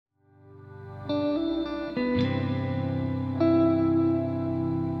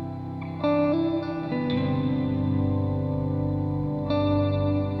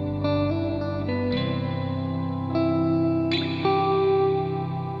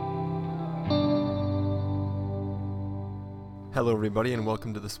Hello everybody and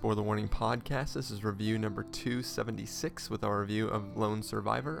welcome to the Spoiler Warning Podcast. This is review number 276 with our review of Lone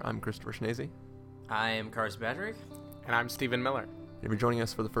Survivor. I'm Christopher Schnese. I am Carson Patrick. And I'm Stephen Miller. If you're joining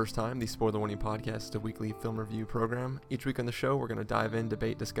us for the first time, the Spoiler Warning Podcast is a weekly film review program. Each week on the show, we're going to dive in,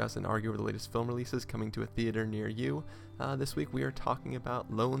 debate, discuss, and argue over the latest film releases coming to a theater near you. This week, we are talking about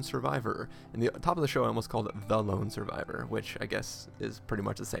Lone Survivor. And the top of the show, I almost called it The Lone Survivor, which I guess is pretty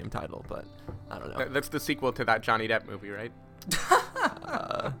much the same title, but I don't know. That's the sequel to that Johnny Depp movie, right?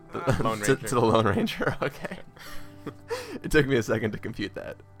 Lone Ranger. to the Lone Ranger, okay. It took me a second to compute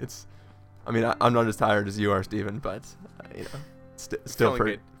that. I'm not as tired as you are, Steven, but, still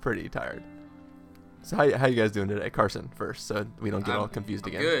pretty tired. So how you guys doing today? Carson first, so we don't get all confused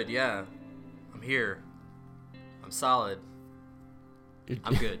again. Good, yeah. I'm here. I'm solid.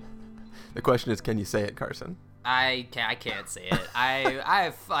 I'm good. The question is, can you say it, Carson? I can't say it.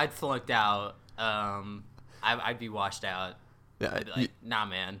 I'd flunked out. I'd be washed out. Yeah, nah,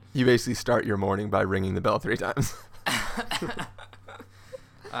 man. You basically start your morning by ringing the bell 3 times.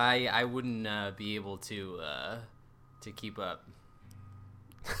 I wouldn't be able to keep up.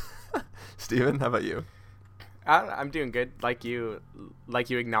 Steven, how about you? I'm doing good. Like you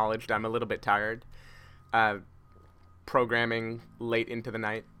acknowledged, I'm a little bit tired. Programming late into the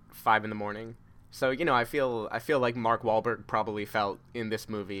night, 5 in. So I feel like Mark Wahlberg probably felt in this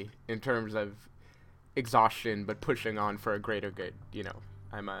movie in terms of exhaustion, but pushing on for a greater good.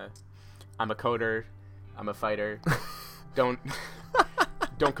 I'm a coder. I'm a fighter. Don't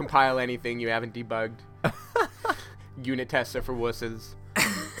compile anything you haven't debugged. Unit tests are for wusses.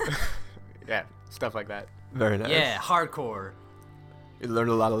 Yeah, stuff like that. Very nice. Yeah, hardcore. You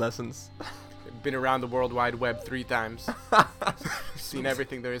learned a lot of lessons. Been around the World Wide Web 3 times. Seen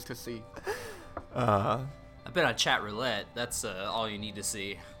everything there is to see. I've been on chat roulette. That's all you need to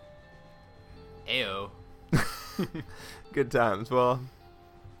see. Ayo. Good times. Well,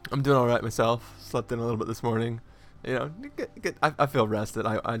 I'm doing all right myself. Slept in a little bit this morning. Good. I feel rested.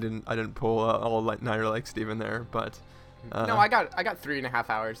 I didn't pull all nighter like Steven there, but no, I got 3.5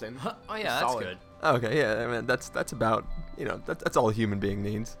 hours in. Oh yeah, that's solid. good. Okay, yeah. I mean, that's about that's all a human being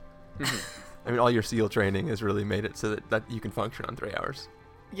needs. I mean, all your SEAL training has really made it so that you can function on 3 hours.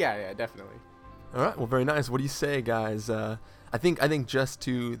 Yeah, definitely. All right, well, very nice. What do you say, guys? I think just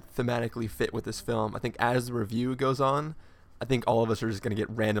to thematically fit with this film, I think as the review goes on, I think all of us are just going to get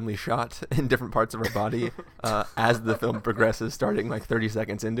randomly shot in different parts of our body as the film progresses, starting like 30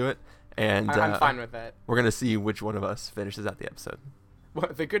 seconds into it. And I'm fine with that. We're going to see which one of us finishes out the episode.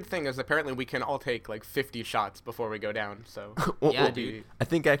 Well, the good thing is apparently we can all take like 50 shots before we go down. So dude. I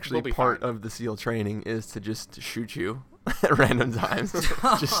think actually part of the SEAL training is to just shoot you at random times,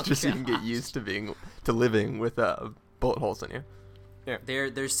 just so you can get used to living with bullet holes in you. Yeah,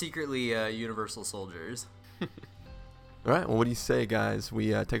 they're secretly universal soldiers. All right, well, what do you say, guys?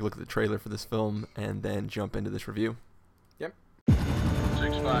 We take a look at the trailer for this film and then jump into this review. Yep.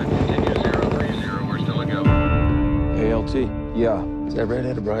 65, continue 030, we're still a go. ALT. Yeah. Is that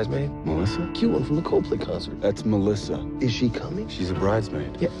redhead a bridesmaid? Melissa? Cute one from the Coldplay concert. That's Melissa. Is she coming? She's a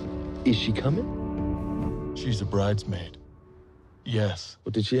bridesmaid. Yeah. Is she coming? She's a bridesmaid. Yes.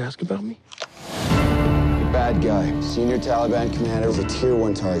 What did she ask about me? Bad guy. Senior Taliban commander was a tier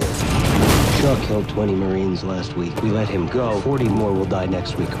 1 target. Shaw killed 20 Marines last week. We let him go. 40 more will die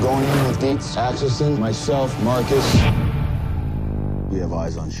next week. Going in with Dietz, Axelson, myself, Marcus. We have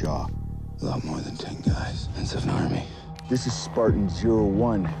eyes on Shaw. A lot more than 10 guys. It's an army. This is Spartan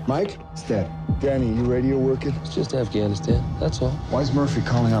 01. Mike? Stat. Danny, you radio working? It's just Afghanistan, that's all. Why is Murphy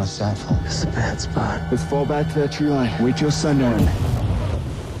calling on a sat phone? It's a bad spot. Let's fall back to that tree line. Wait till sundown.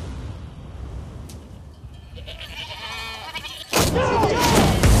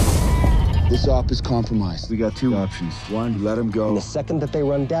 This op is compromised. We got 2 options. 1, let him go. And the second that they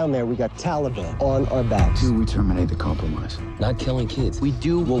run down there, we got Taliban on our backs. 2, we terminate the compromise. Not killing kids. We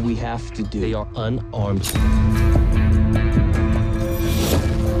do what we have to do. They are unarmed.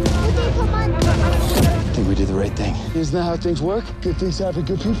 I think we did the right thing. Isn't that how things work? Good things happen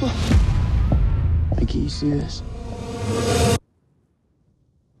to good people? Mikey, you see this?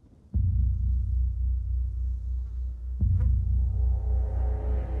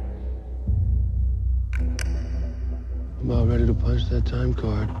 I'm about ready to punch that time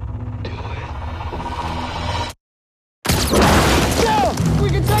card. Do it. We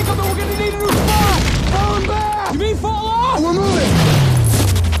can take them, but we're gonna need a new spot! Fall him back! You mean fall off? We're moving!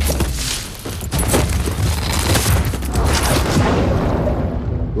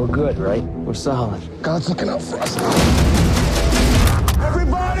 We're good, right? We're solid. God's looking out for us.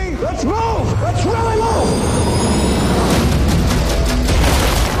 Everybody, let's move! Let's really move!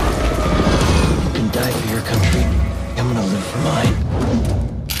 You can die for your country. I'm gonna live for mine.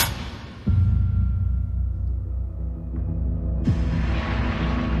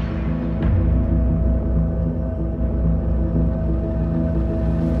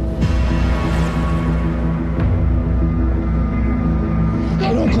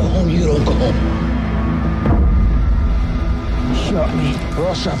 We're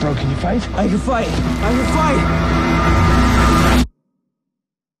all strapped, bro. Can you fight? I can fight. I can fight.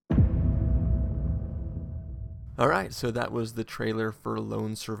 All right, so that was the trailer for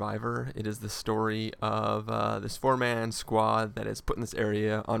Lone Survivor. It is the story of this 4-man squad that is put in this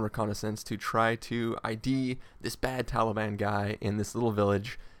area on reconnaissance to try to ID this bad Taliban guy in this little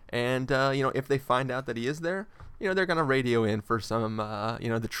village. And, if they find out that he is there, they're going to radio in for some,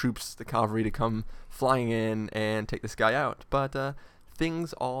 the troops, the cavalry to come flying in and take this guy out. But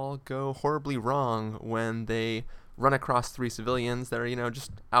things all go horribly wrong when they run across 3 civilians that are, just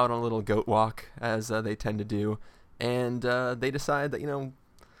out on a little goat walk, as they tend to do. And they decide that,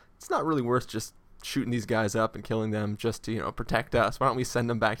 it's not really worth just shooting these guys up and killing them just to, protect us. Why don't we send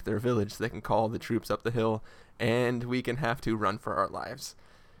them back to their village so they can call the troops up the hill and we can have to run for our lives.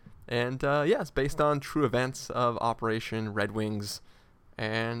 And, it's based on true events of Operation Red Wings.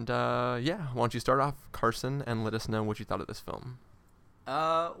 And, why don't you start off, Carson, and let us know what you thought of this film?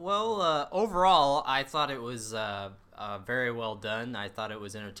 Overall, I thought it was very well done. I thought it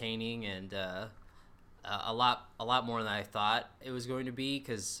was entertaining and a lot more than I thought it was going to be,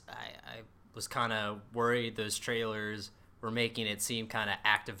 because I was kind of worried those trailers were making it seem kind of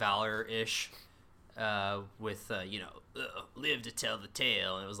Act of Valor-ish, with live to tell the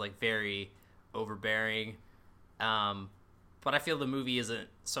tale, and it was like very overbearing. But I feel the movie isn't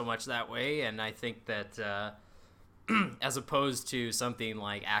so much that way, and I think that as opposed to something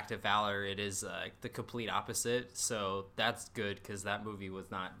like Act of Valor, it is the complete opposite. So that's good, because that movie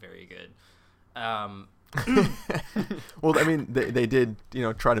was not very good. Well, I mean, they did,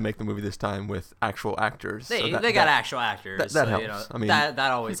 try to make the movie this time with actual actors. They got actual actors. That so, helps. I mean, that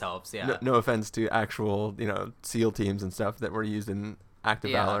always helps. Yeah. No offense to actual, SEAL teams and stuff that were used in Act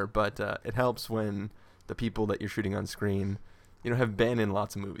of Valor, but it helps when the people that you're shooting on screen, have been in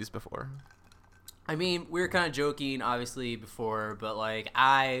lots of movies before. I mean, we were kind of joking, obviously, before, but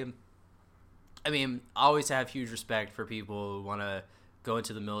I always have huge respect for people who want to go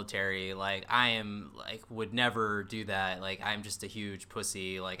into the military. Would never do that. I'm just a huge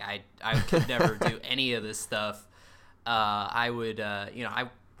pussy. I could never do any of this stuff. I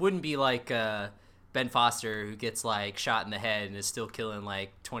wouldn't be like Ben Foster, who gets shot in the head and is still killing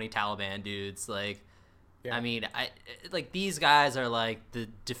 20 Taliban dudes. Yeah. I mean, these guys are the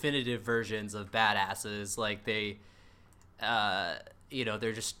definitive versions of badasses.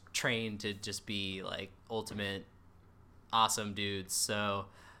 They're just trained to just be ultimate awesome dudes. So,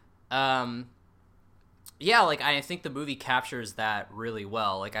 I think the movie captures that really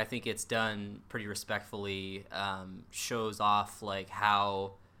well. I think it's done pretty respectfully. Shows off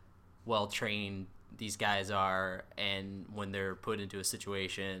how well trained these guys are, and when they're put into a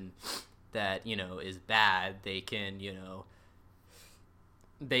situation that is bad, they can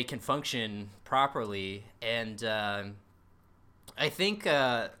function properly. And I think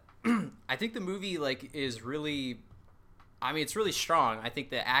the movie is really, it's really strong. I think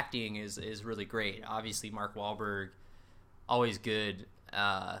the acting is really great. Obviously, Mark Wahlberg, always good,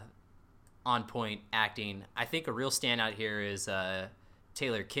 on point acting. I think a real standout here is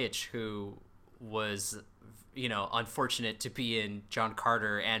Taylor Kitsch, who was unfortunate to be in John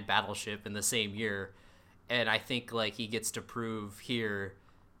Carter and Battleship in the same year. And I think he gets to prove here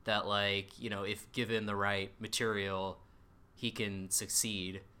that if given the right material, he can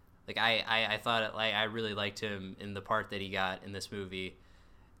succeed. I thought I really liked him in the part that he got in this movie.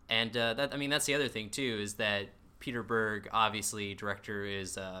 And that's the other thing too, is that Peter Berg, obviously director,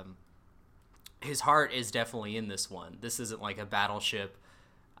 is his heart is definitely in this one. This isn't like a Battleship,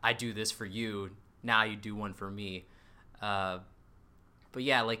 I do this for you, now you do one for me. But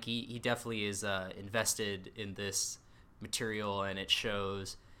yeah, he definitely is invested in this material, and it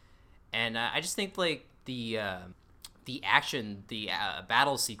shows. And I just think the action, the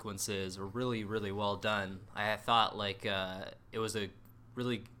battle sequences were really, really well done. I thought it was a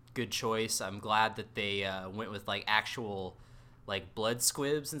really good choice. I'm glad that they went with actual blood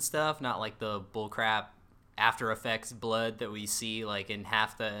squibs and stuff, not the bullcrap After Effects blood that we see in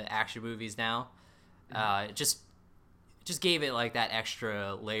half the action movies now. It just gave it that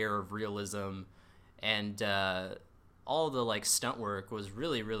extra layer of realism, and all the stunt work was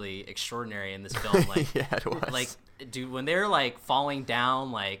really, really extraordinary in this film. Yeah, it was. Dude, when they're falling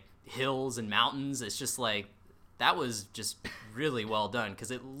down hills and mountains, it's just that was just really well done,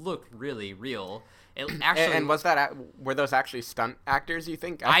 because it looked really real. It actually, and were those actually stunt actors, you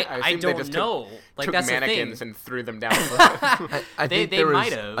think? I don't they just know. Took That's mannequins the thing. and threw them down. I think they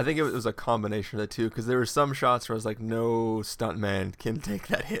might have. I think it was a combination of the two, because there were some shots where I was no stuntman can take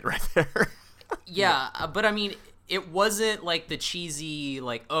that hit right there. Yeah, but it wasn't like the cheesy,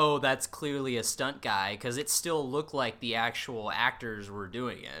 like, oh, that's clearly a stunt guy, because it still looked like the actual actors were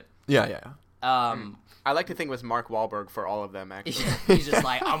doing it. Yeah. I like to think it was Mark Wahlberg for all of them, actually. He's just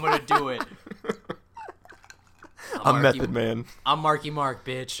like, I'm gonna do it. I'm Method Man. I'm Marky Mark,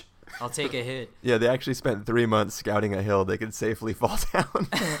 bitch. I'll take a hit. Yeah, they actually spent 3 months scouting a hill they could safely fall down.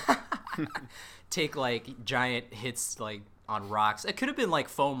 Take like giant hits like on rocks. It could have been like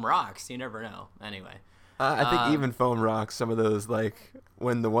foam rocks. You never know. Anyway. I think even foam rocks, some of those, like,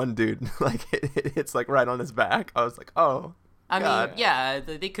 when the one dude, like, it hits, like, right on his back, I was like, oh, I God. mean, yeah,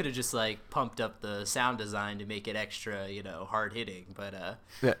 they could have just, like, pumped up the sound design to make it extra, hard-hitting. But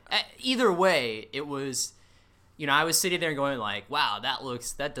either way, it was, I was sitting there going, like, wow,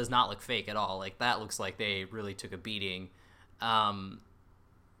 that does not look fake at all. Like, that looks like they really took a beating.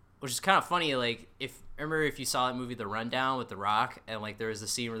 Which is kind of funny, like, remember if you saw that movie The Rundown with The Rock, and like there was a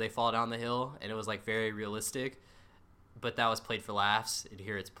scene where they fall down the hill and it was like very realistic, but that was played for laughs, and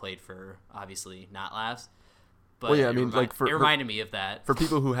here it's played for obviously not laughs. But well, yeah, I mean, it reminded me of that. For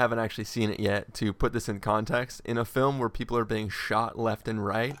people who haven't actually seen it yet, to put this in context, in a film where people are being shot left and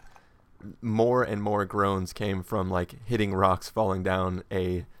right, more and more groans came from like hitting rocks falling down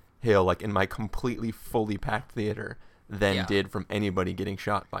a hill, like in my completely fully packed theater, than did from anybody getting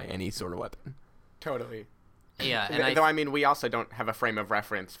shot by any sort of weapon. Totally. Yeah, and though I mean, we also don't have a frame of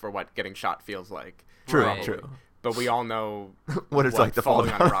reference for what getting shot feels like. True, right. True. But we all know what it's like to fall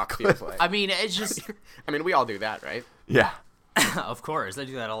falling on a rock feels like. I mean, it's just. I mean, we all do that, right? Yeah. Of course, I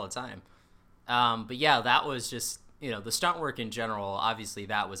do that all the time. But yeah, that was just the stunt work in general. Obviously,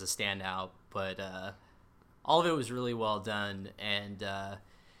 that was a standout, but all of it was really well done. And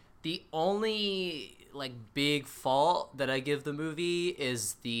the only like big fault that I give the movie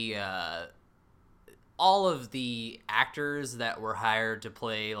is the all of the actors that were hired to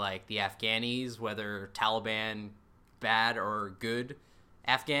play like the Afghanis, whether Taliban bad or good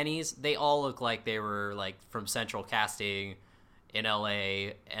Afghanis, they all look like they were like from central casting in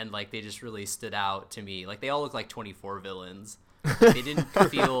LA, and like they just really stood out to me. Like they all look like 24 villains. Like, they didn't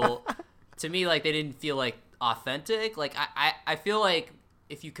feel to me like they didn't feel like authentic. Like I feel like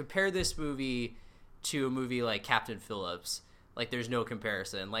if you compare this movie to a movie like Captain Phillips, like there's no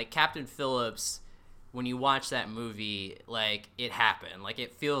comparison. Like Captain Phillips, when you watch that movie, like it happened. Like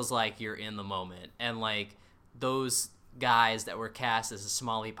it feels like you're in the moment. And like those guys that were cast as the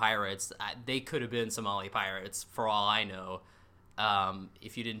Somali pirates, they could have been Somali pirates for all I know,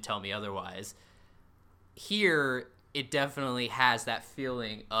 if you didn't tell me otherwise. Here, it definitely has that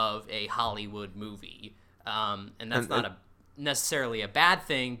feeling of a Hollywood movie. And that's not necessarily a bad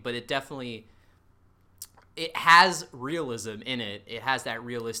thing, but it definitely... It has realism in it. It has that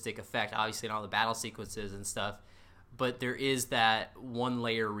realistic effect, obviously, in all the battle sequences and stuff. But there is that one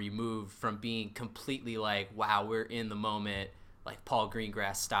layer removed from being completely like, wow, we're in the moment, like Paul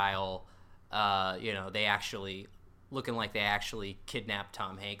Greengrass style. They actually looking like they actually kidnapped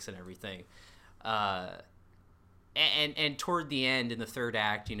Tom Hanks and everything. And toward the end in the third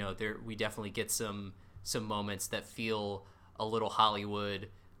act, we definitely get some moments that feel a little Hollywood,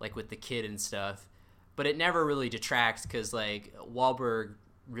 like with the kid and stuff. But it never really detracts because like Wahlberg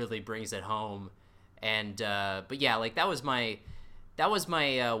really brings it home, and but yeah, like that was my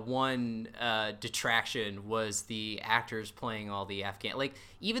one detraction was the actors playing all the Afghan, like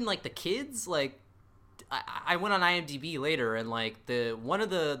even like the kids. Like I went on IMDb later, and like the one of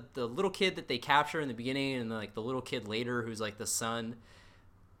the little kid that they capture in the beginning, and like the little kid later who's like the son,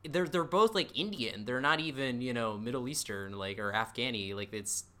 they're both like Indian. They're not even Middle Eastern like or Afghani. Like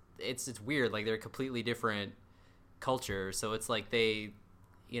it's weird. Like they're completely different culture. So it's like they,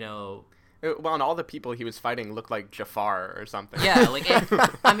 Well, and all the people he was fighting looked like Jafar or something. Yeah, like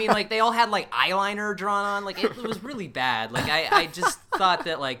I mean, like they all had like eyeliner drawn on. Like it was really bad. Like I just thought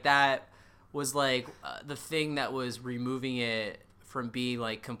that like that was like the thing that was removing it from being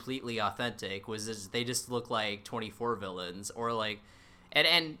like completely authentic was just, they just look like 24 villains or like,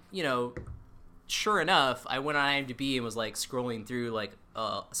 and sure enough, I went on IMDb and was like scrolling through like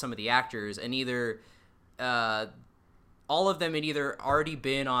some of the actors, and either all of them had either already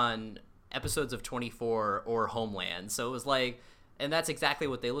been on episodes of 24 or Homeland. So it was like, and that's exactly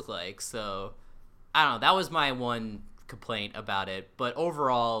what they look like. So I don't know. That was my one complaint about it. But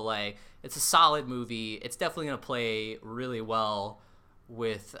overall, like it's a solid movie. It's definitely going to play really well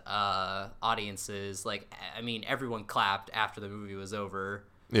with audiences. Like, I mean, everyone clapped after the movie was over.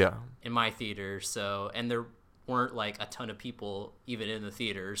 Yeah. In my theater. So, and there weren't like a ton of people even in the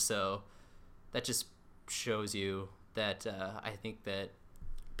theater, so that just shows you that I think that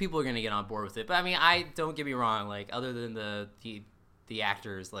people are gonna get on board with it. But I mean, don't get me wrong, like other than the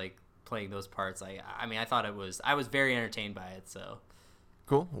actors, like playing those parts. I mean, I thought I was very entertained by it. So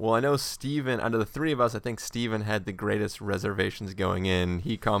Cool. Well, I know Steven, out of the three of us, I think Steven had the greatest reservations going in.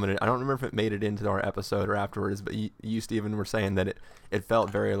 He commented, I don't remember if it made it into our episode or afterwards, but you Steven, were saying that it felt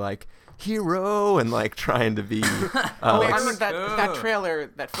very like hero and like trying to be. I mean, that trailer,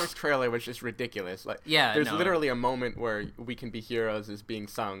 that first trailer was just ridiculous. Like, yeah, there's literally a moment where "We Can Be Heroes" is being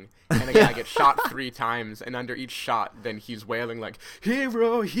sung, and a guy gets shot 3 times, and under each shot, then he's wailing like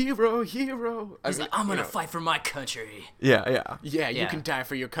 "Hero, hero, hero." He's like, "I'm gonna fight for my country." Yeah. You can die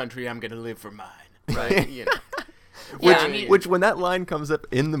for your country. I'm gonna live for mine. Right? You know. Which when that line comes up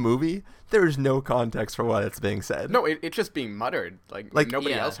in the movie, there's no context for why it's being said. No, it's just being muttered. Like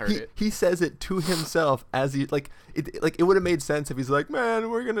nobody else heard it. He says it to himself as he it would have made sense if he's like, man,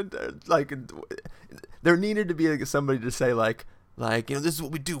 we're gonna like. There needed to be like somebody to say like this is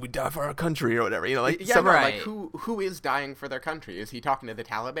what we do. We die for our country or whatever. Like who is dying for their country? Is he talking to the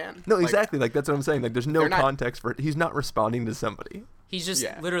Taliban? No, exactly. Like that's what I'm saying. Like there's no context for it. He's not responding to somebody. He's just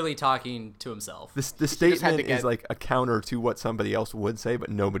literally talking to himself. The statement is like a counter to what somebody else would say, but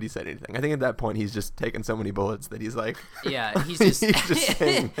nobody said anything. I think at that point he's just taken so many bullets that he's like, he's just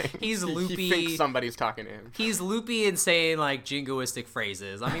saying things. He's loopy. He thinks somebody's talking to him. He's loopy and saying like jingoistic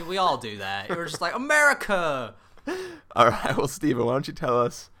phrases. I mean, we all do that. We're just like, America. All right, well, Steven, why don't you tell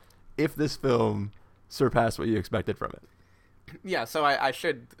us if this film surpassed what you expected from it? Yeah, so I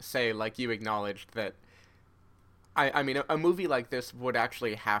should say, like you acknowledged, that I mean, a movie like this would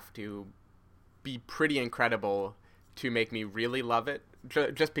actually have to be pretty incredible to make me really love it,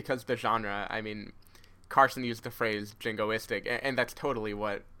 just because the genre. I mean, Carson used the phrase jingoistic, and that's totally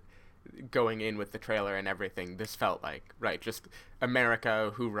what, going in with the trailer and everything, this felt like, right? Just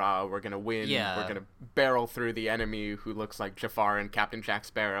America, hoorah, we're gonna win. Yeah. We're gonna barrel through the enemy who looks like Jafar and Captain Jack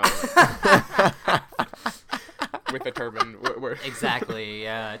Sparrow. With a turban. Exactly.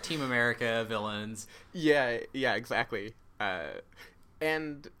 Team America villains. Yeah, exactly.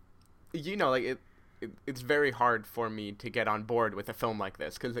 And like it's very hard for me to get on board with a film like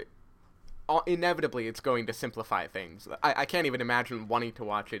this because inevitably it's going to simplify things. I can't even imagine wanting to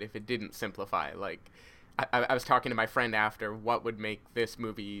watch it if it didn't simplify. Like I was talking to my friend after what would make this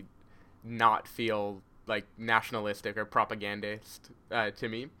movie not feel like nationalistic or propagandist to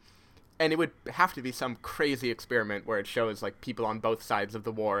me. And it would have to be some crazy experiment where it shows like people on both sides of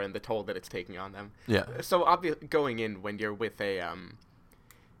the war and the toll that it's taking on them. Yeah. So going in when you're with a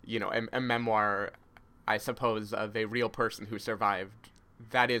memoir, I suppose, of a real person who survived,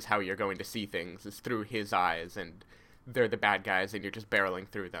 that is how you're going to see things, is through his eyes, and they're the bad guys and you're just barreling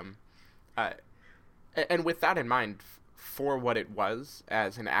through them. And with that in mind, for what it was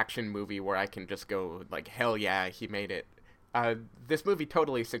as an action movie where I can just go like, hell yeah, he made it. This movie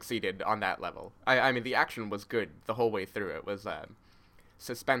totally succeeded on that level. I mean, the action was good the whole way through. It was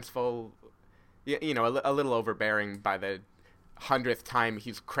suspenseful, a little overbearing by the 100th time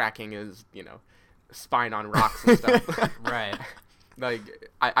he's cracking his, spine on rocks and stuff. Right. Like,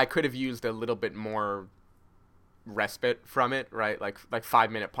 I could have used a little bit more respite from it, right? Like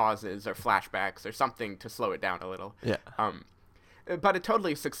 5-minute pauses or flashbacks or something to slow it down a little. Yeah. But it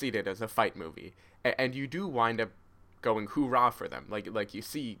totally succeeded as a fight movie. And you do wind up going hoorah for them. Like you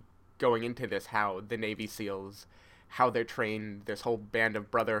see going into this how the Navy SEALs, how they're trained, this whole band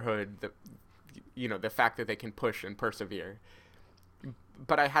of brotherhood, the fact that they can push and persevere.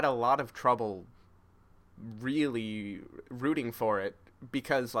 But I had a lot of trouble really rooting for it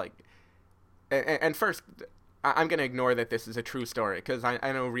because and first I'm going to ignore that this is a true story because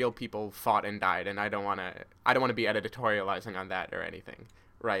I know real people fought and died, and I don't want to be editorializing on that or anything,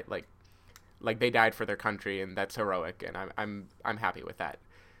 right? Like they died for their country, and that's heroic, and I'm happy with that.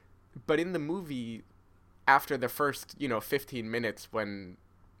 But in the movie, after the first 15 minutes when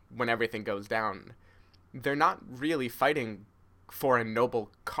everything goes down, they're not really fighting for a noble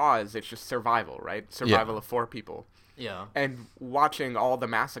cause. It's just survival, right? Survival of 4 people. Yeah. And watching all the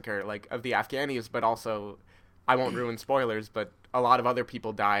massacre of the Afghanis, but also, I won't ruin spoilers, but a lot of other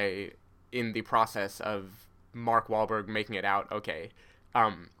people die in the process of Mark Wahlberg making it out okay.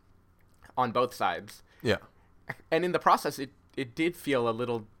 On both sides. Yeah. And in the process, it did feel a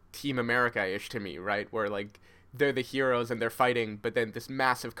little Team America-ish to me, right? Where, they're the heroes and they're fighting, but then this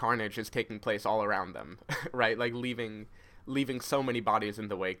massive carnage is taking place all around them, right? Like, leaving so many bodies in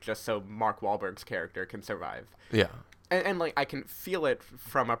the wake just so Mark Wahlberg's character can survive. Yeah. And I can feel it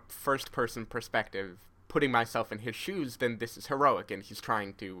from a first-person perspective, putting myself in his shoes, then this is heroic, and he's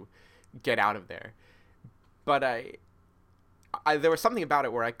trying to get out of there. But there was something about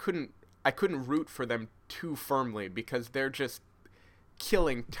it where I couldn't root for them too firmly because they're just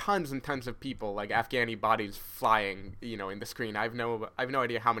killing tons and tons of people, like Afghani bodies flying, in the screen. I've no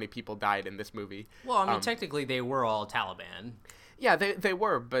idea how many people died in this movie. Well, I mean, technically they were all Taliban. Yeah, they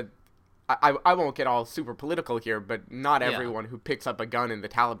were, but I won't get all super political here, but not everyone who picks up a gun in the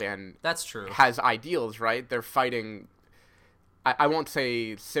Taliban That's true. has ideals, right? They're fighting. I won't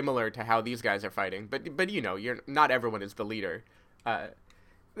say similar to how these guys are fighting, but you're not everyone is the leader,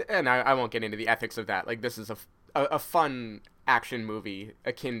 and I won't get into the ethics of that. Like, this is a fun action movie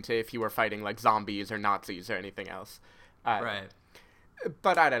akin to if you were fighting like zombies or Nazis or anything else. Right.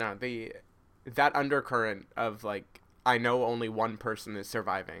 But I don't know, that undercurrent of like, I know only one person is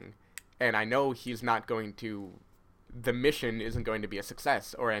surviving, and I know he's not going to, the mission isn't going to be a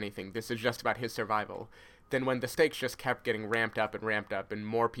success or anything. This is just about his survival. Then when the stakes just kept getting ramped up and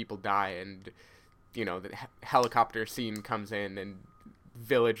more people die, and the helicopter scene comes in and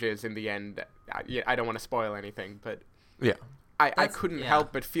villages in the end. I don't want to spoil anything, but yeah, I couldn't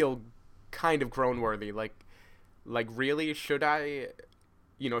help but feel kind of groan-worthy. Like really, should I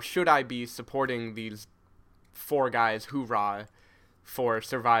be supporting these 4 guys, hoorah, for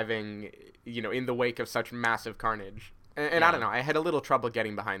surviving, in the wake of such massive carnage? And I don't know, I had a little trouble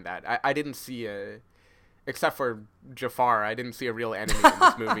getting behind that. I didn't see except for Jafar, I didn't see a real enemy in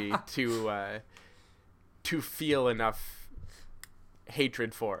this movie to feel enough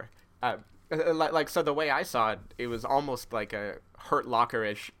hatred for. So the way I saw it, it was almost like a Hurt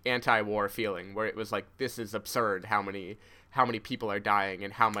Locker-ish anti-war feeling, where it was like, this is absurd how many people are dying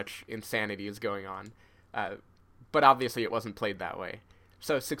and how much insanity is going on. But obviously it wasn't played that way.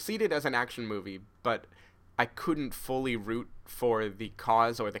 So it succeeded as an action movie, but I couldn't fully root for the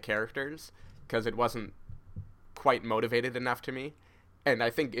cause or the characters because it wasn't quite motivated enough to me. And I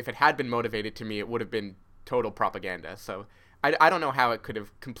think if it had been motivated to me, it would have been total propaganda. So I don't know how it could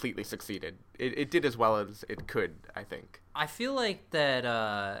have completely succeeded. It did as well as it could, I think. I feel like that,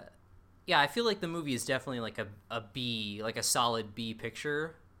 I feel like the movie is definitely like a B, like a solid B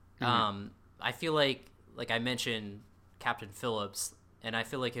picture. Mm-hmm. I feel like I mentioned Captain Phillips, and I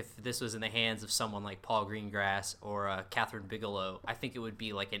feel like if this was in the hands of someone like Paul Greengrass or Catherine Bigelow, I think it would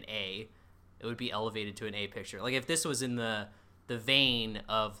be like an A. It would be elevated to an A picture. Like if this was in the vein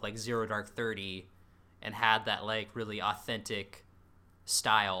of like Zero Dark 30 and had that like really authentic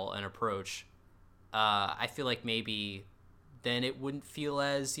style and approach, I feel like maybe then it wouldn't feel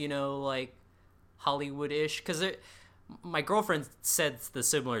as, like Hollywood-ish. Because my girlfriend said the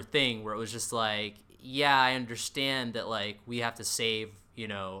similar thing where it was just like, yeah, I understand that like we have to save,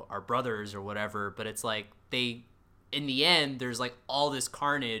 our brothers or whatever, but it's like in the end, there's like all this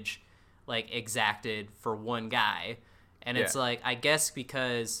carnage like exacted for one guy. And it's like, I guess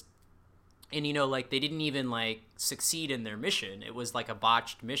because, and like they didn't even like succeed in their mission. It was like a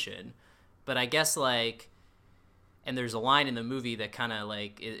botched mission. But I guess like, and there's a line in the movie that kind of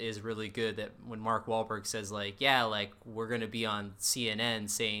like is really good, that when Mark Wahlberg says like, yeah, like we're going to be on CNN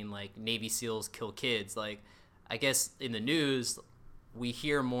saying like Navy SEALs kill kids. Like, I guess in the news, we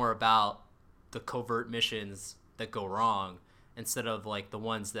hear more about the covert missions that go wrong instead of like the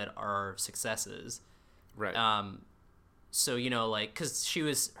ones that are successes. Right. So, like,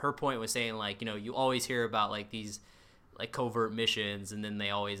 cause her point was saying like, you always hear about like these like covert missions and then they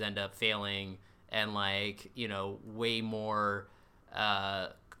always end up failing. And like, way more,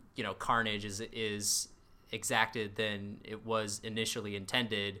 carnage is exacted than it was initially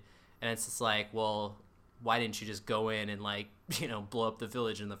intended. And it's just like, well, why didn't you just go in and like, blow up the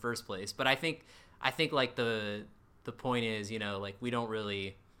village in the first place? But I think like the point is, like we don't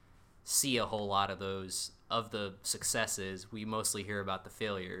really see a whole lot of those, of the successes. We mostly hear about the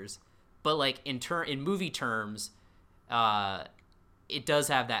failures. But like in movie terms, it does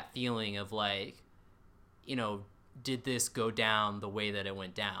have that feeling of like, did this go down the way that it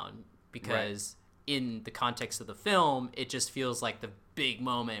went down? Because in the context of the film, it just feels like the big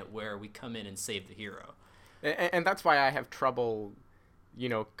moment where we come in and save the hero. And that's why I have trouble,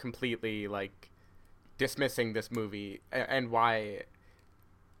 completely like dismissing this movie, and why,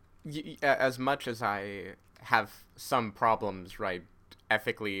 as much as I have some problems, right,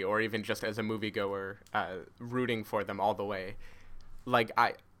 ethically, or even just as a moviegoer, rooting for them all the way, like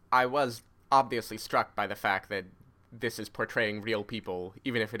I was obviously struck by the fact that this is portraying real people,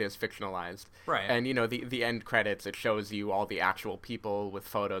 even if it is fictionalized. Right. And, the end credits, it shows you all the actual people with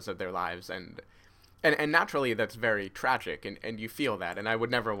photos of their lives. And naturally, that's very tragic, and you feel that. And I would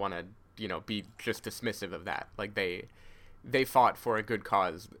never want to, be just dismissive of that. Like, they fought for a good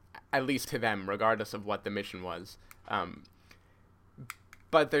cause, at least to them, regardless of what the mission was.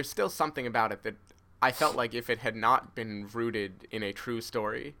 But there's still something about it that I felt like if it had not been rooted in a true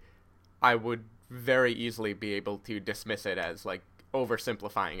story, I would very easily be able to dismiss it as like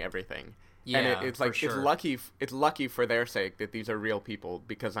oversimplifying everything. Yeah, and it's like, for sure. it's lucky for their sake that these are real people,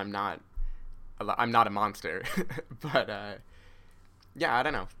 because I'm not a monster. But yeah, I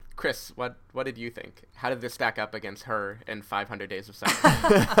don't know. Chris, what did you think? How did this stack up against Her and 500 Days of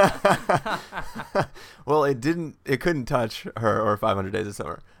Summer? Well, it couldn't touch Her or 500 Days of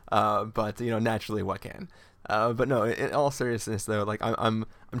Summer. But naturally, what can? But no, in all seriousness though, like I'm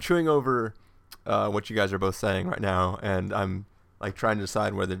chewing over what you guys are both saying right now, and I'm like trying to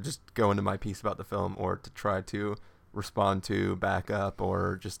decide whether to just go into my piece about the film or to try to respond to, back up,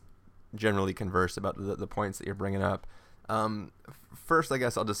 or just generally converse about the points that you're bringing up. First, I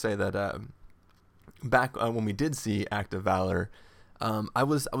guess I'll just say that back when we did see Act of Valor, I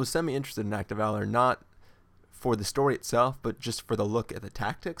was semi-interested in Act of Valor, not for the story itself, but just for the look at the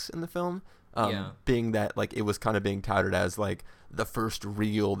tactics in the film. Being that like it was kind of being touted as like the first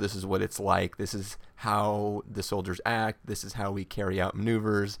real, this is what it's like, this is how the soldiers act, this is how we carry out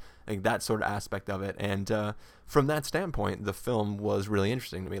maneuvers, like that sort of aspect of it. And from that standpoint, the film was really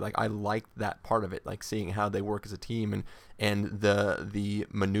interesting to me. Like I liked that part of it, like seeing how they work as a team, and the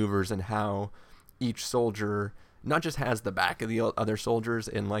maneuvers, and how each soldier not just has the back of the other soldiers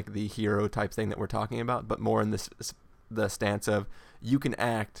in like the hero type thing that we're talking about, but more in the stance of you can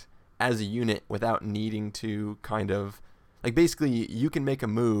act as a unit without needing to kind of like, basically you can make a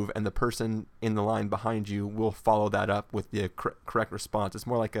move and the person in the line behind you will follow that up with the correct response. It's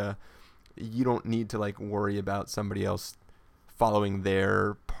more like you don't need to like worry about somebody else following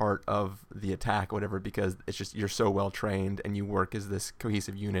their part of the attack or whatever, because it's just you're so well trained and you work as this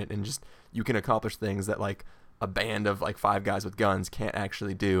cohesive unit, and just you can accomplish things that like a band of like 5 guys with guns can't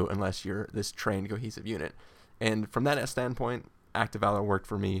actually do unless you're this trained cohesive unit. And from that standpoint, Act of Valor worked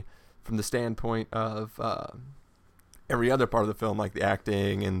for me. From the standpoint of every other part of the film, like the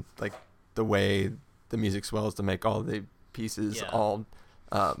acting and like the way the music swells to make all the pieces all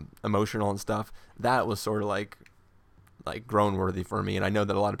emotional and stuff, that was sort of like groan worthy for me. And I know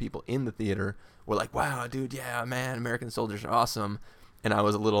that a lot of people in the theater were like, wow, dude, yeah, man, American soldiers are awesome. And I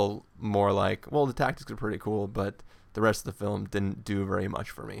was a little more like, well, the tactics are pretty cool, but the rest of the film didn't do very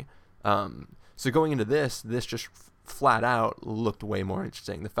much for me. So going into this just flat out looked way more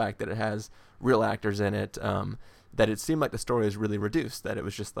interesting. The fact that it has real actors in it, that it seemed like the story was really reduced, that it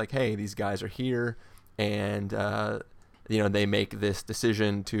was just like, hey, these guys are here, and they make this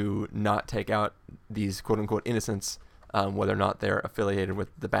decision to not take out these quote unquote innocents, whether or not they're affiliated with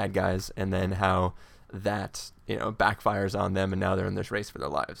the bad guys, and then how that backfires on them, and now they're in this race for their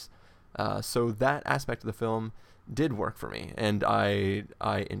lives. So that aspect of the film did work for me, and I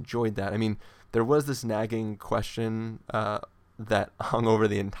enjoyed that. I mean, there was this nagging question that hung over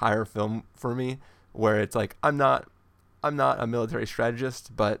the entire film for me, where it's like, I'm not a military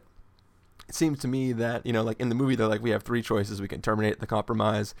strategist, but it seems to me that, like in the movie, they're like, we have 3 choices. We can terminate the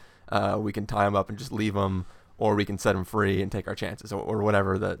compromise, we can tie them up and just leave them, or we can set them free and take our chances, or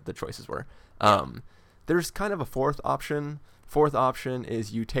whatever the choices were. There's kind of a fourth option. Fourth option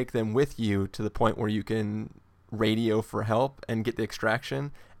is you take them with you to the point where you can radio for help and get the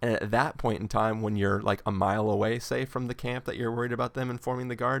extraction. And at that point in time, when you're like a mile away, say, from the camp that you're worried about them informing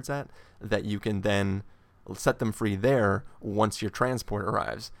the guards at, that you can then set them free there once your transport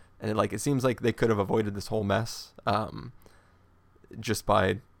arrives. And it seems like they could have avoided this whole mess just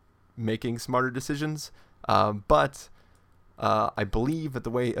by making smarter decisions. But I believe that the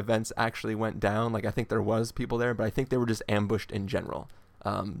way events actually went down, like I think there was people there, but I think they were just ambushed in general.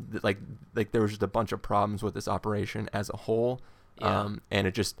 Like there was just a bunch of problems with this operation as a whole. And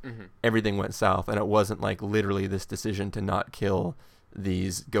it just, everything went south, and it wasn't like literally this decision to not kill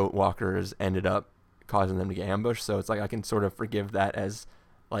these goat walkers ended up causing them to get ambushed. So it's like I can sort of forgive that as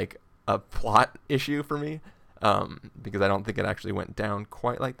like a plot issue for me, because I don't think it actually went down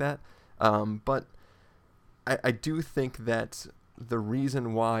quite like that. But I do think that the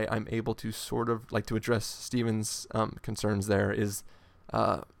reason why I'm able to sort of like to address Steven's concerns there is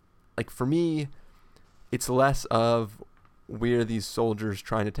like for me, it's less of we're these soldiers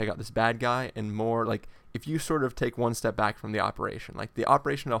trying to take out this bad guy, and more like if you sort of take one step back from the operation, like the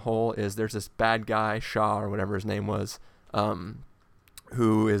operation as a whole is there's this bad guy, Shaw or whatever his name was,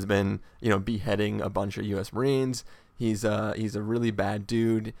 who has been, beheading a bunch of U.S. Marines. He's a really bad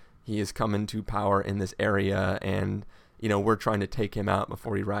dude. He has come into power in this area, and, we're trying to take him out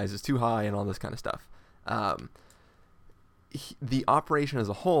before he rises too high and all this kind of stuff. The operation as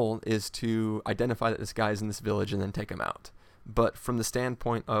a whole is to identify that this guy's in this village and then take him out. But from the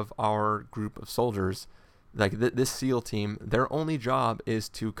standpoint of our group of soldiers, like this SEAL team, their only job is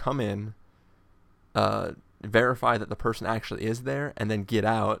to come in, verify that the person actually is there, and then get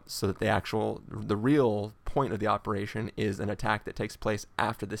out so that the real point of the operation is an attack that takes place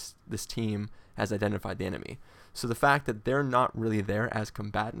after this team has identified the enemy. So the fact that they're not really there as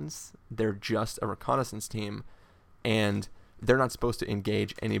combatants, they're just a reconnaissance team, and they're not supposed to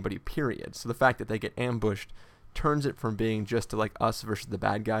engage anybody, period. So the fact that they get ambushed turns it from being just to like us versus the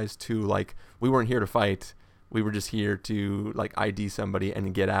bad guys to like, we weren't here to fight, we were just here to like ID somebody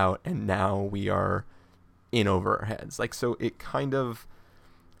and get out, and now we are in over our heads. Like, so it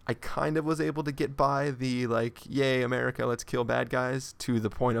I kind of was able to get by the like, yay America, let's kill bad guys, to the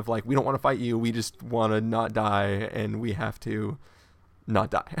point of like, we don't want to fight you, we just want to not die, and we have to not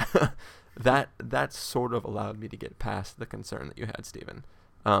die. that sort of allowed me to get past the concern that you had, Steven.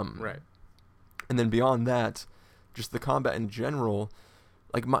 Right. And then beyond that, just the combat in general,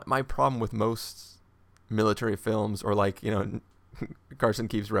 like my problem with most military films, or like, you know, Carson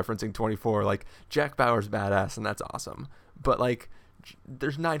keeps referencing 24, like Jack Bauer's badass and that's awesome, but like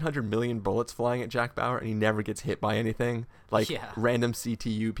there's 900 million bullets flying at Jack Bauer and he never gets hit by anything. Like, random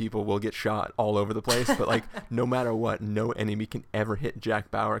CTU people will get shot all over the place, but like no matter what, no enemy can ever hit Jack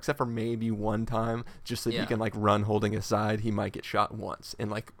Bauer except for maybe one time, just so he can like run holding his side. He might get shot once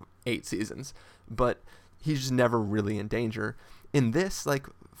in like 8 seasons, but he's just never really in danger. In this, like,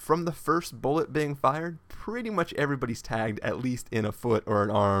 from the first bullet being fired, pretty much everybody's tagged at least in a foot or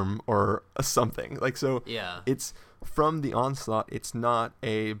an arm or a something. Like, so it's from the onslaught, it's not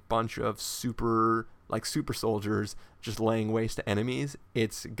a bunch of super soldiers just laying waste to enemies.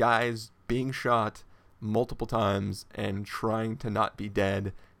 It's guys being shot multiple times and trying to not be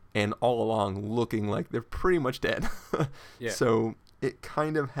dead, and all along looking like they're pretty much dead. So it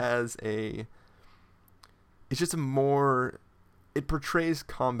kind of has it's just a more, it portrays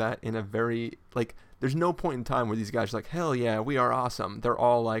combat in a very, like, there's no point in time where these guys are like, hell yeah, we are awesome. They're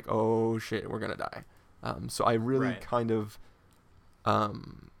all like, oh shit, we're gonna die. So I really kind of, I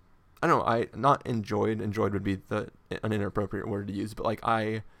don't know, I not enjoyed would be an inappropriate word to use, but like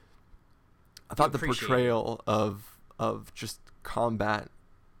I thought the portrayal of just combat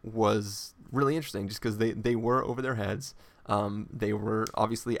was really interesting, just because they were over their heads. They were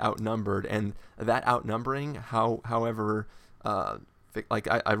obviously outnumbered, and that outnumbering, however, like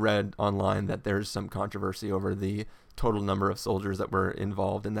I read online that there's some controversy over the total number of soldiers that were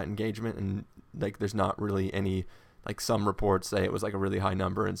involved in that engagement, and like there's not really any, like some reports say it was like a really high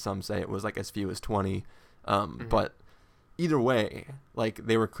number and some say it was like as few as 20, but either way, like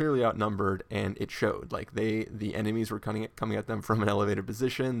they were clearly outnumbered, and it showed. Like the enemies were coming at them from an elevated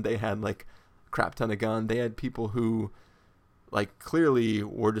position. They had like a crap ton of gun. They had people who like clearly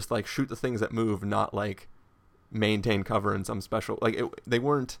were just like shoot the things that move, not like maintain cover in some special, like it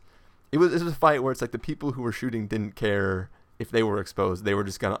was a fight where it's like the people who were shooting didn't care if they were exposed. They were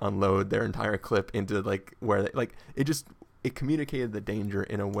just gonna unload their entire clip into like where they, like, it communicated the danger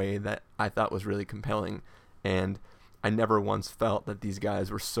in a way that I thought was really compelling, and I never once felt that these guys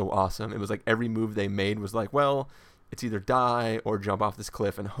were so awesome. It was like every move they made was like, well, it's either die or jump off this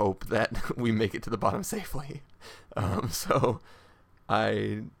cliff and hope that we make it to the bottom safely. So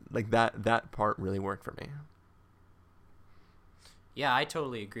I like that part really worked for me. Yeah, I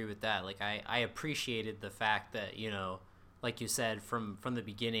totally agree with that. Like I appreciated the fact that, you know, like you said, from the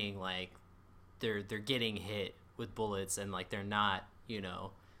beginning, like they're getting hit with bullets, and like they're not, you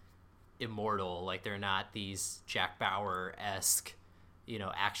know, immortal. Like they're not these Jack Bauer-esque, you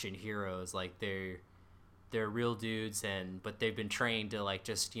know, action heroes. Like they're real dudes, but they've been trained to like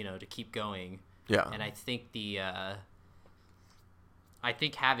just, you know, to keep going. Yeah. And I think I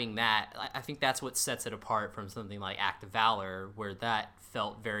think having that, I think that's what sets it apart from something like Act of Valor, where that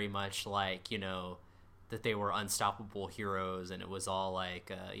felt very much like, you know, that they were unstoppable heroes, and it was all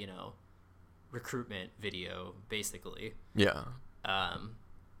like, you know, recruitment video, basically. Yeah.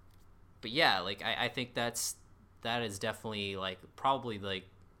 But yeah, like, I think that is definitely, like, probably, like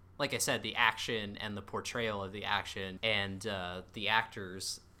I said, the action and the portrayal of the action and the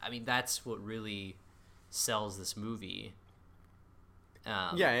actors, I mean, that's what really sells this movie.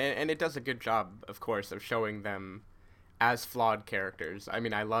 Yeah, and it does a good job, of course, of showing them as flawed characters. I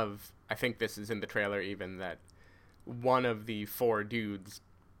mean, I think this is in the trailer even, that one of the 4 dudes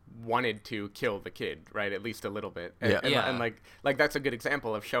wanted to kill the kid, right? At least a little bit. And like that's a good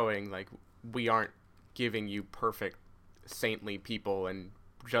example of showing, like, we aren't giving you perfect, saintly people and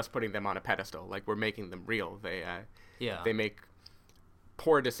just putting them on a pedestal. Like, we're making them real. They make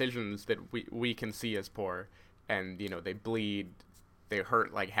poor decisions that we can see as poor, and, you know, they bleed. They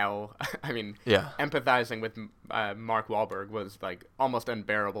hurt like hell. I mean, empathizing with Mark Wahlberg was like almost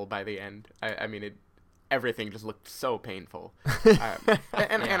unbearable by the end. I mean, everything just looked so painful. And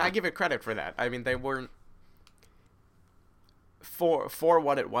I give it credit for that. I mean, they weren't, for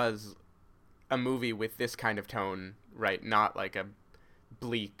what it was, a movie with this kind of tone, right? Not like a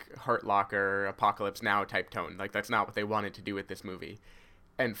bleak Hurt Locker, Apocalypse Now type tone. Like, that's not what they wanted to do with this movie.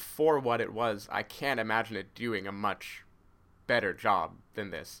 And for what it was, I can't imagine it doing a much better job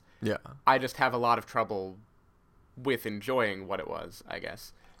than this. Yeah. I just have a lot of trouble with enjoying what it was, I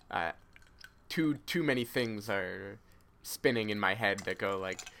guess. Too many things are spinning in my head that go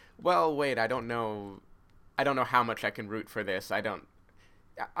like, well, wait, I don't know how much I can root for this. I don't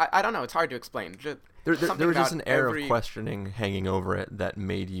know. It's hard to explain. There was just an air of questioning hanging over it that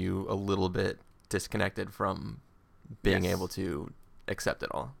made you a little bit disconnected from being able to accept it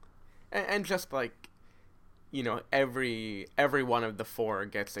all. And just like, you know, every one of the four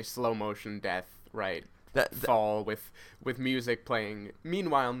gets a slow motion death, right? Fall with music playing.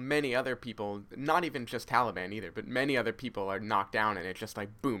 Meanwhile, many other people, not even just Taliban either, but many other people are knocked down, and it's just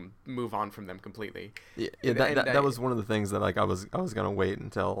like boom, move on from them completely. Yeah, that was one of the things that like I was gonna wait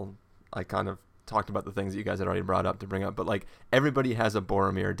until I kind of talked about the things that you guys had already brought up to bring up, but like everybody has a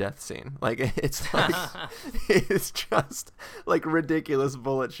Boromir death scene. Like it's like it's just like ridiculous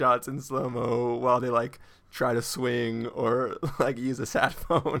bullet shots in slow-mo while they like try to swing or like use a sat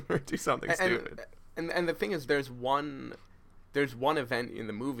phone or do something stupid. And the thing is, there's one event in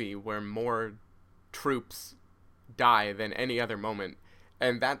the movie where more troops die than any other moment,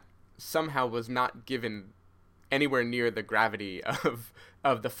 and that somehow was not given anywhere near the gravity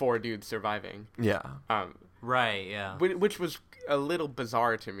of the four dudes surviving. Yeah. Right. Yeah. Which was a little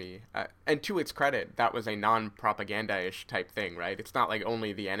bizarre to me, and to its credit, that was a non-propaganda-ish type thing, right? It's not like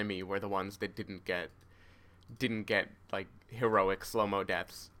only the enemy were the ones that didn't get like heroic slow-mo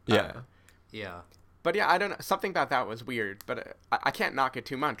deaths. Yeah. Yeah. But yeah, I don't know. Something about that was weird, but I can't knock it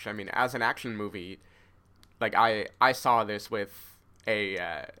too much. I mean, as an action movie, like I saw this with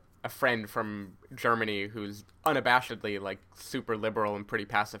a friend from Germany who's unabashedly like super liberal and pretty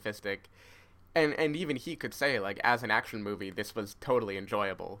pacifistic, and even he could say like as an action movie, this was totally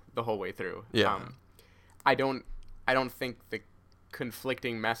enjoyable the whole way through. Yeah. I don't think the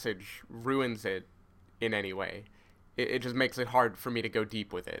conflicting message ruins it in any way. It just makes it hard for me to go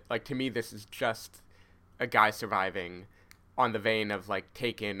deep with it. Like, to me, this is just a guy surviving on the vein of, like,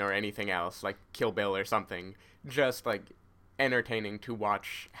 Taken or anything else, like Kill Bill or something. Just, like, entertaining to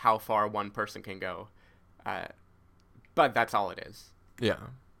watch how far one person can go. But that's all it is. Yeah.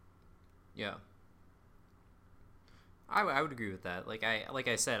 Yeah. I would agree with that. Like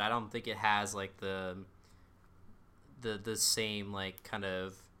I said, I don't think it has, like, the same, like, kind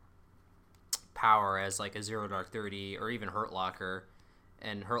of power as like a Zero Dark 30 or even Hurt Locker,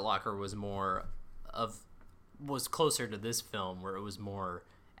 and Hurt Locker was closer to this film where it was more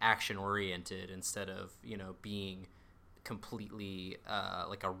action oriented instead of, you know, being completely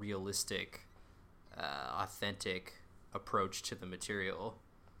like a realistic authentic approach to the material.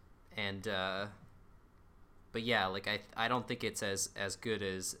 And but yeah, like I don't think it's as good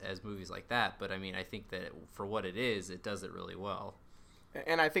as movies like that, but I mean, I think that for what it is, it does it really well.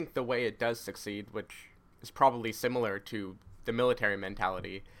 And I think the way it does succeed, which is probably similar to the military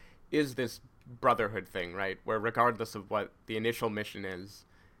mentality, is this brotherhood thing, right? Where regardless of what the initial mission is,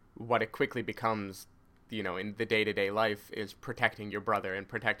 what it quickly becomes, you know, in the day-to-day life is protecting your brother and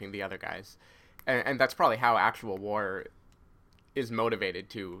protecting the other guys. And that's probably how actual war is motivated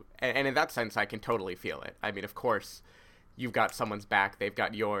too. And in that sense, I can totally feel it. I mean, of course, you've got someone's back, they've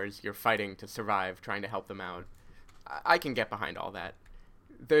got yours, you're fighting to survive, trying to help them out. I can get behind all that.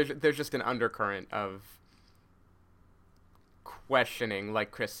 There's just an undercurrent of questioning, like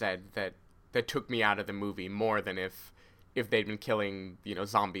Chris said, that took me out of the movie more than if they'd been killing, you know,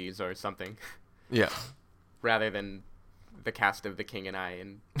 zombies or something. Yeah. Rather than the cast of The King and I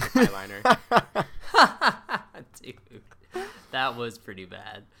and eyeliner. Dude, that was pretty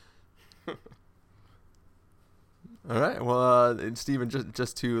bad. All right. Well, Steven,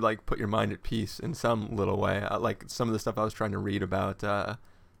 just to like put your mind at peace in some little way, like some of the stuff I was trying to read about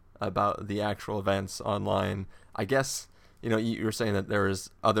the actual events online. I guess, you know, you were saying that there was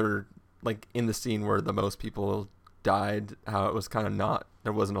other, like in the scene where the most people died, how it was kind of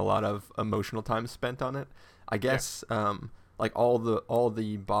there wasn't a lot of emotional time spent on it. I guess, like all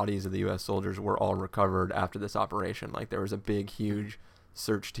the bodies of the U.S. soldiers were all recovered after this operation. Like there was a big, huge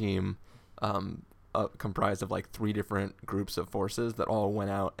search team, comprised of like 3 different groups of forces that all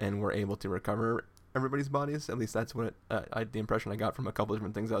went out and were able to recover everybody's bodies. At least that's what the impression I got from a couple of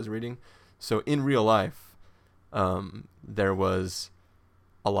different things I was reading. So in real life, there was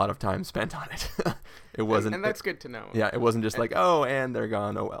a lot of time spent on it. It wasn't, and that's good to know. Yeah, it wasn't just like, oh, and they're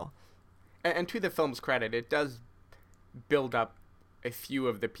gone. Oh well. And to the film's credit, it does build up a few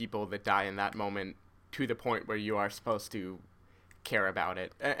of the people that die in that moment to the point where you are supposed to care about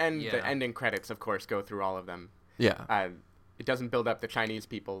it. And Yeah. the ending credits, of course, go through all of them. Yeah. It doesn't build up the Chinese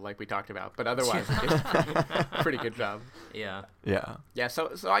people like we talked about, but otherwise it's pretty good job. Yeah. Yeah. Yeah, so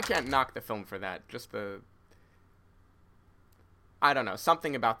I can't knock the film for that. Just I don't know,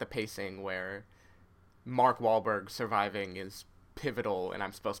 something about the pacing where Mark Wahlberg surviving is pivotal and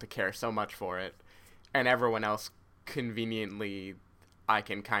I'm supposed to care so much for it, and everyone else conveniently I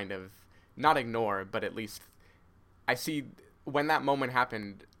can kind of not ignore, but at least I see when that moment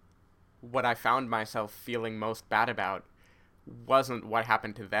happened, what I found myself feeling most bad about wasn't what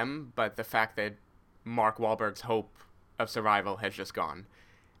happened to them, but the fact that Mark Wahlberg's hope of survival has just gone.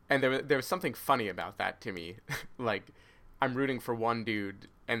 And there was something funny about that to me. Like, I'm rooting for one dude,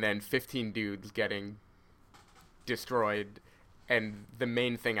 and then 15 dudes getting destroyed, and the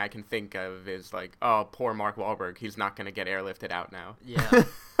main thing I can think of is like, oh, poor Mark Wahlberg, he's not going to get airlifted out now. Yeah.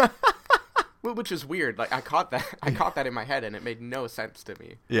 Which is weird. Like, I caught that in my head, and it made no sense to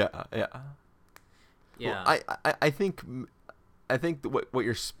me. Yeah. Yeah. Yeah. Well, I think what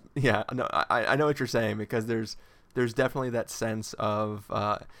you're no I know what you're saying, because there's definitely that sense of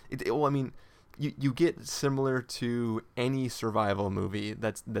well, I mean, you get similar to any survival movie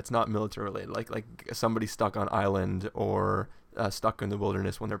that's not military related, like somebody stuck on island or stuck in the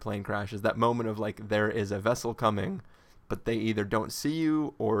wilderness when their plane crashes. That moment of like, there is a vessel coming, but they either don't see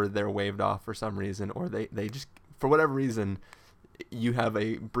you or they're waved off for some reason, or they just, for whatever reason, you have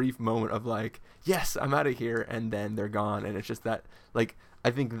a brief moment of like, yes, I'm out of here, and then they're gone. And it's just that, like, I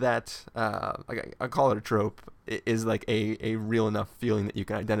think that like, I call it a trope, is like a real enough feeling that you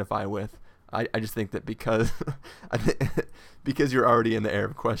can identify with. I just think that because because you're already in the air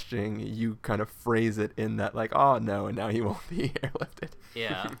of questioning, you kind of phrase it in that like, oh no, and now he won't be airlifted.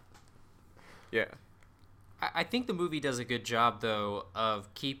 Yeah. Yeah. I think the movie does a good job, though,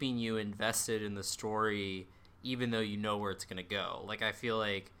 of keeping you invested in the story, even though you know where it's going to go. Like, I feel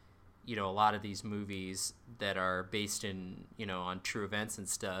like, a lot of these movies that are based in, on true events and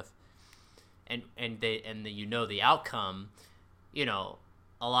stuff, and the outcome,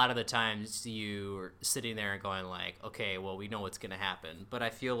 a lot of the times you're sitting there and going like, okay, well, we know what's going to happen. But I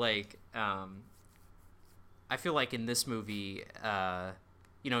feel like in this movie,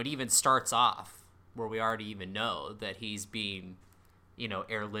 it even starts off where we already even know that he's being,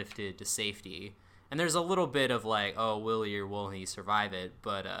 airlifted to safety. And there's a little bit of like, oh, will he or won't he survive it?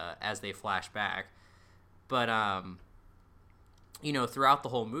 But as they flash back. But, throughout the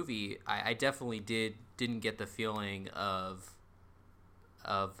whole movie, I definitely didn't get the feeling of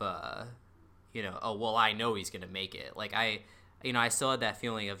oh, well, I know he's going to make it. Like, I still had that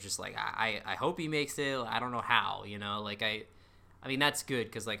feeling of just like, I hope he makes it. I don't know how, like I mean, that's good,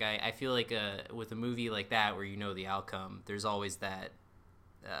 because like I feel like with a movie like that where the outcome, there's always that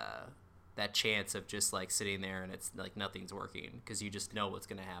chance of just like sitting there and it's like nothing's working because you just know what's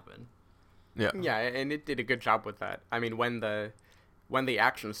gonna happen. Yeah, and it did a good job with that. I mean, when the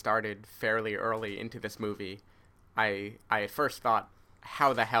action started fairly early into this movie, I at first thought,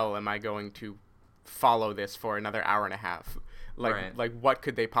 how the hell am I going to follow this for another hour and a half? Like what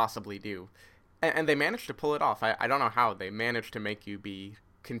could they possibly do? And they managed to pull it off. I don't know how. They managed to make you be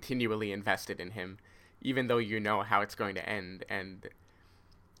continually invested in him, even though you know how it's going to end. And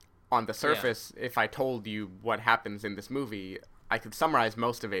on the surface, if I told you what happens in this movie, I could summarize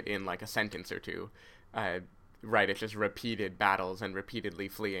most of it in like a sentence or two. Right, it's just repeated battles and repeatedly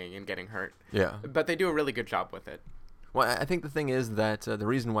fleeing and getting hurt. Yeah. But they do a really good job with it. Well, I think the thing is that the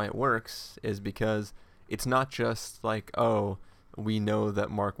reason why it works is because it's not just like, oh, we know that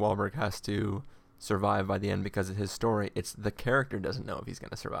Mark Wahlberg has to survive by the end because of his story. It's the character doesn't know if he's going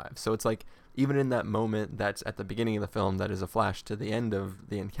to survive. So it's like, even in that moment that's at the beginning of the film that is a flash to the end of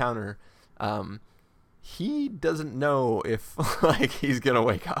the encounter, he doesn't know if like he's going to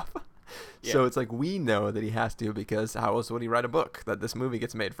wake up. Yeah. So it's like, we know that he has to, because how else would he write a book that this movie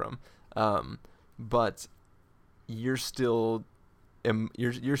gets made from? But you're still kind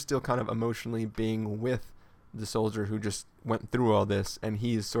of emotionally being with the soldier who just went through all this, and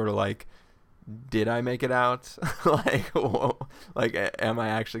he's sort of like, did I make it out? like, am I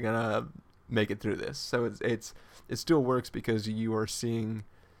actually gonna make it through this? So it still works because you are seeing,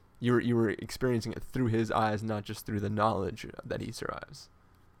 you were experiencing it through his eyes, not just through the knowledge that he survives.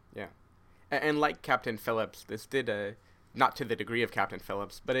 Yeah, and like Captain Phillips, this did not to the degree of Captain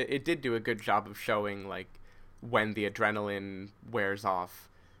Phillips, but it did do a good job of showing like when the adrenaline wears off,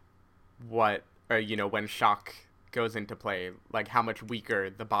 when shock goes into play, like how much weaker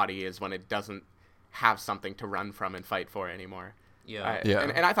the body is when it doesn't have something to run from and fight for anymore. Yeah.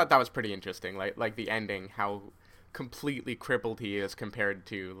 And I thought that was pretty interesting. Like the ending, how completely crippled he is compared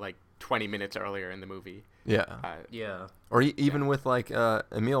to like 20 minutes earlier in the movie. Yeah. Yeah. Or even with like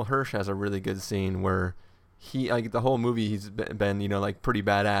Emil Hirsch has a really good scene where he like the whole movie he's been you know like pretty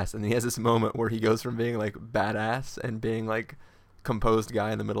badass, and he has this moment where he goes from being like badass and being like composed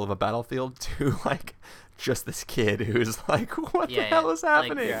guy in the middle of a battlefield to like just this kid who's like, what the hell is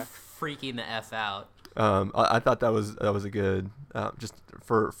happening? Like, freaking the F out. I thought that was a good just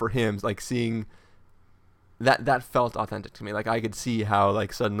for him, like seeing that felt authentic to me. Like I could see how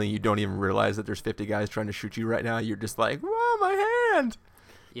like suddenly you don't even realize that there's 50 guys trying to shoot you right now. You're just like, whoa, my hand.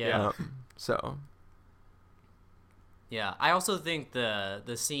 Yeah. So. Yeah, I also think the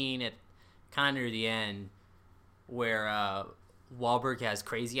scene at kind of near the end where Wahlberg has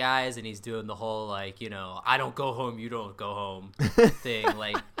crazy eyes and he's doing the whole like, you know, I don't go home, you don't go home thing.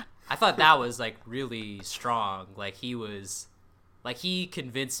 Like, I thought that was like really strong. Like he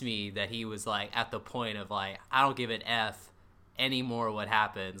convinced me that he was like at the point of like, I don't give an F anymore what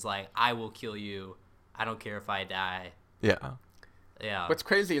happens. Like, I will kill you. I don't care if I die. Yeah. Yeah. What's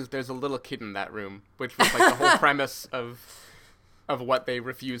crazy is there's a little kid in that room, which was like the whole premise of what they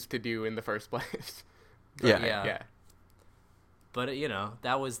refused to do in the first place. But, yeah. But you know,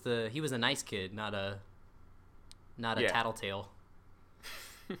 he was a nice kid, not a tattletale.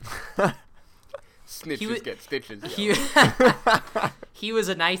 Snitches get stitches. He was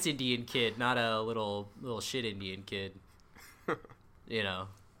a nice Indian kid, not a little shit Indian kid. You know.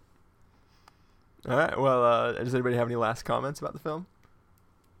 All right. Well, does anybody have any last comments about the film?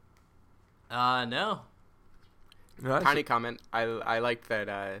 No. Tiny comment. I liked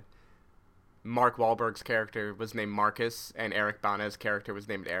that Mark Wahlberg's character was named Marcus and Eric Bana's character was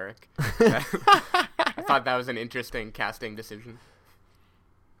named Eric. I thought that was an interesting casting decision.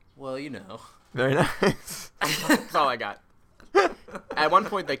 Well, you know. Very nice. That's all I got. At one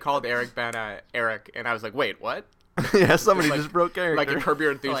point, they called Eric Bana Eric, and I was like, wait, what? Yeah, somebody like, just broke character. Like a Curb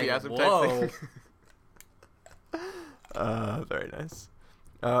Your Enthusiasm type thing. Very nice.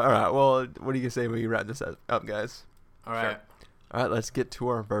 All right, well, what do you say we wrap this up, guys? All right. Sure. All right, let's get to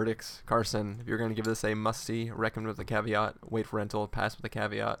our verdicts. Carson, if you're going to give this a must-see, recommend with a caveat, wait for rental, pass with a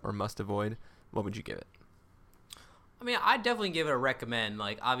caveat, or must avoid, what would you give it? I mean, I'd definitely give it a recommend.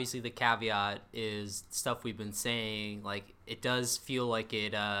 Like, obviously the caveat is stuff we've been saying. Like, it does feel like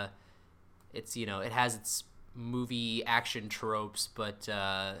it's, you know, it has its movie action tropes, but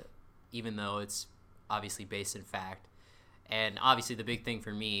even though it's obviously based in fact. And obviously the big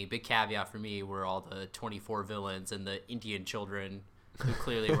caveat for me were all the 24 villains and the Indian children who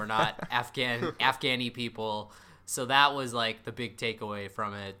clearly were not Afghani people. So that was like the big takeaway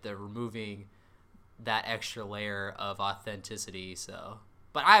from it, the removing that extra layer of authenticity. So,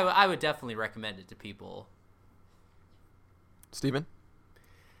 but I would definitely recommend it to people. Steven?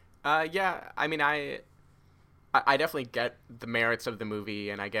 Yeah, I mean, I definitely get the merits of the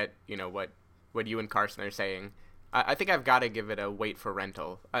movie, and I get, you know, what you and Carson are saying. I think I've got to give it a wait for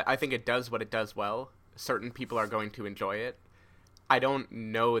rental. I think it does what it does well. Certain people are going to enjoy it. I don't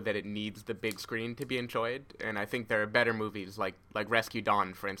know that it needs the big screen to be enjoyed, and I think there are better movies like Rescue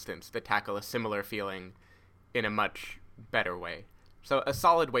Dawn, for instance, that tackle a similar feeling in a much better way. So a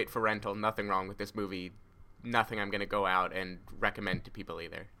solid wait for rental, nothing wrong with this movie. Nothing I'm going to go out and recommend to people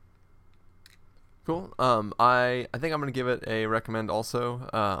either. Cool. I think I'm going to give it a recommend also.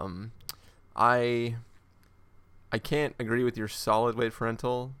 I can't agree with your solid wait for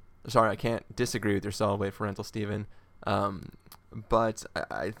rental. Sorry, I can't disagree with your solid wait for rental, Steven. But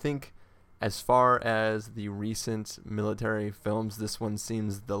I think as far as the recent military films, this one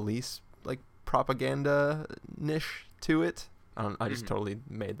seems the least like propaganda-ish to it. I just totally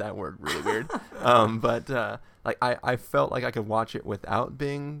made that word really weird. But like I felt like I could watch it without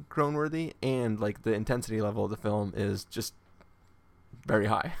being groan-worthy, and like the intensity level of the film is just very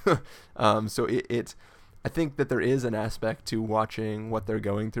high. So I think that there is an aspect to watching what they're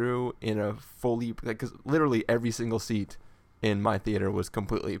going through in a fully, because literally every single seat in my theater was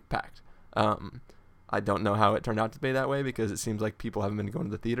completely packed. I don't know how it turned out to be that way because it seems like people haven't been going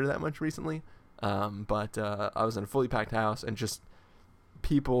to the theater that much recently. But I was in a fully packed house and just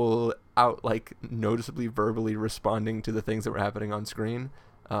people out like noticeably verbally responding to the things that were happening on screen.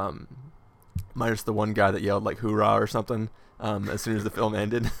 Minus the one guy that yelled like hoorah or something as soon as the film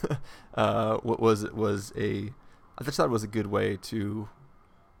ended. I just thought it was a good way to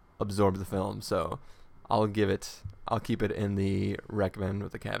absorb the film. So I'll keep it in the recommend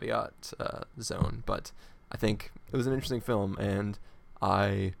with the caveat zone. But I think it was an interesting film and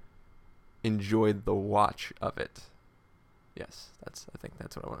I enjoyed the watch of it. Yes, I think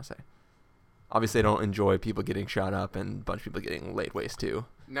that's what I want to say. Obviously, I don't enjoy people getting shot up and a bunch of people getting laid waste too.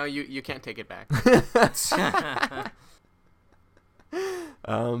 No, you can't take it back.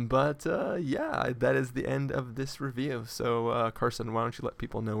 Yeah, that is the end of this review. So, Carson, why don't you let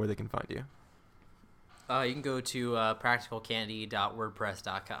people know where they can find you? You can go to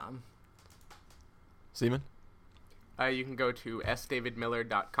practicalcandy.wordpress.com. Seaman? You can go to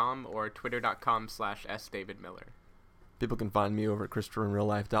sdavidmiller.com or twitter.com/sdavidmiller. People can find me over at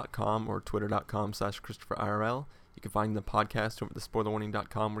ChristopherInRealLife.com or twitter.com/ChristopherIRL. You can find the podcast over at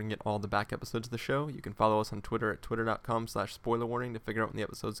thespoilerwarning.com where you can get all the back episodes of the show. You can follow us on Twitter at twitter.com/spoilerwarning to figure out when the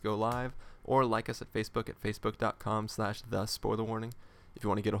episodes go live, or like us at facebook.com/thespoilerwarning. If you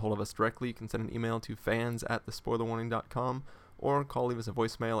want to get a hold of us directly, you can send an email to fans@thespoilerwarning.com or leave us a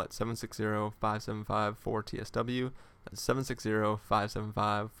voicemail at 760-575-4TSW. That's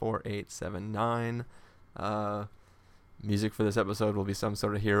 760-575-4879. Music for this episode will be some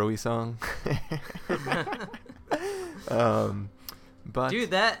sort of hero-y song. But dude,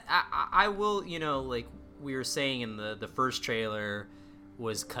 that I will, like we were saying in the first trailer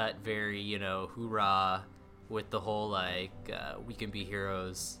was cut very, hoorah with the whole like We Can Be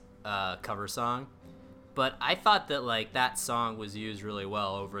Heroes cover song. But I thought that like that song was used really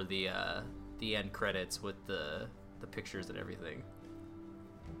well over the end credits with the pictures and everything.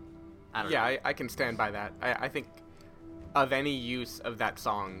 I don't know. I can stand by that. I think of any use of that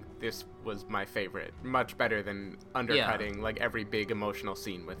song, this was my favorite. Much better than undercutting like every big emotional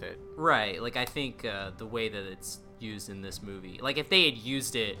scene with it. Right. Like I think the way that it's used in this movie, like if they had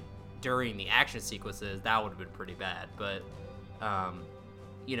used it during the action sequences, that would have been pretty bad. But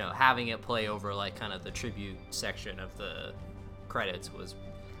having it play over like kind of the tribute section of the credits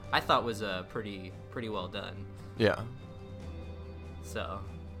I thought was pretty well done. Yeah. So.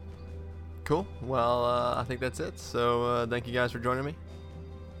 Cool. Well, I think that's it. So thank you guys for joining me.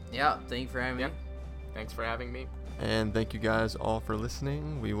 Yeah, thank you for having me. Thanks for having me. And thank you guys all for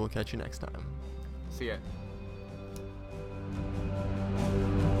listening. We will catch you next time. See ya.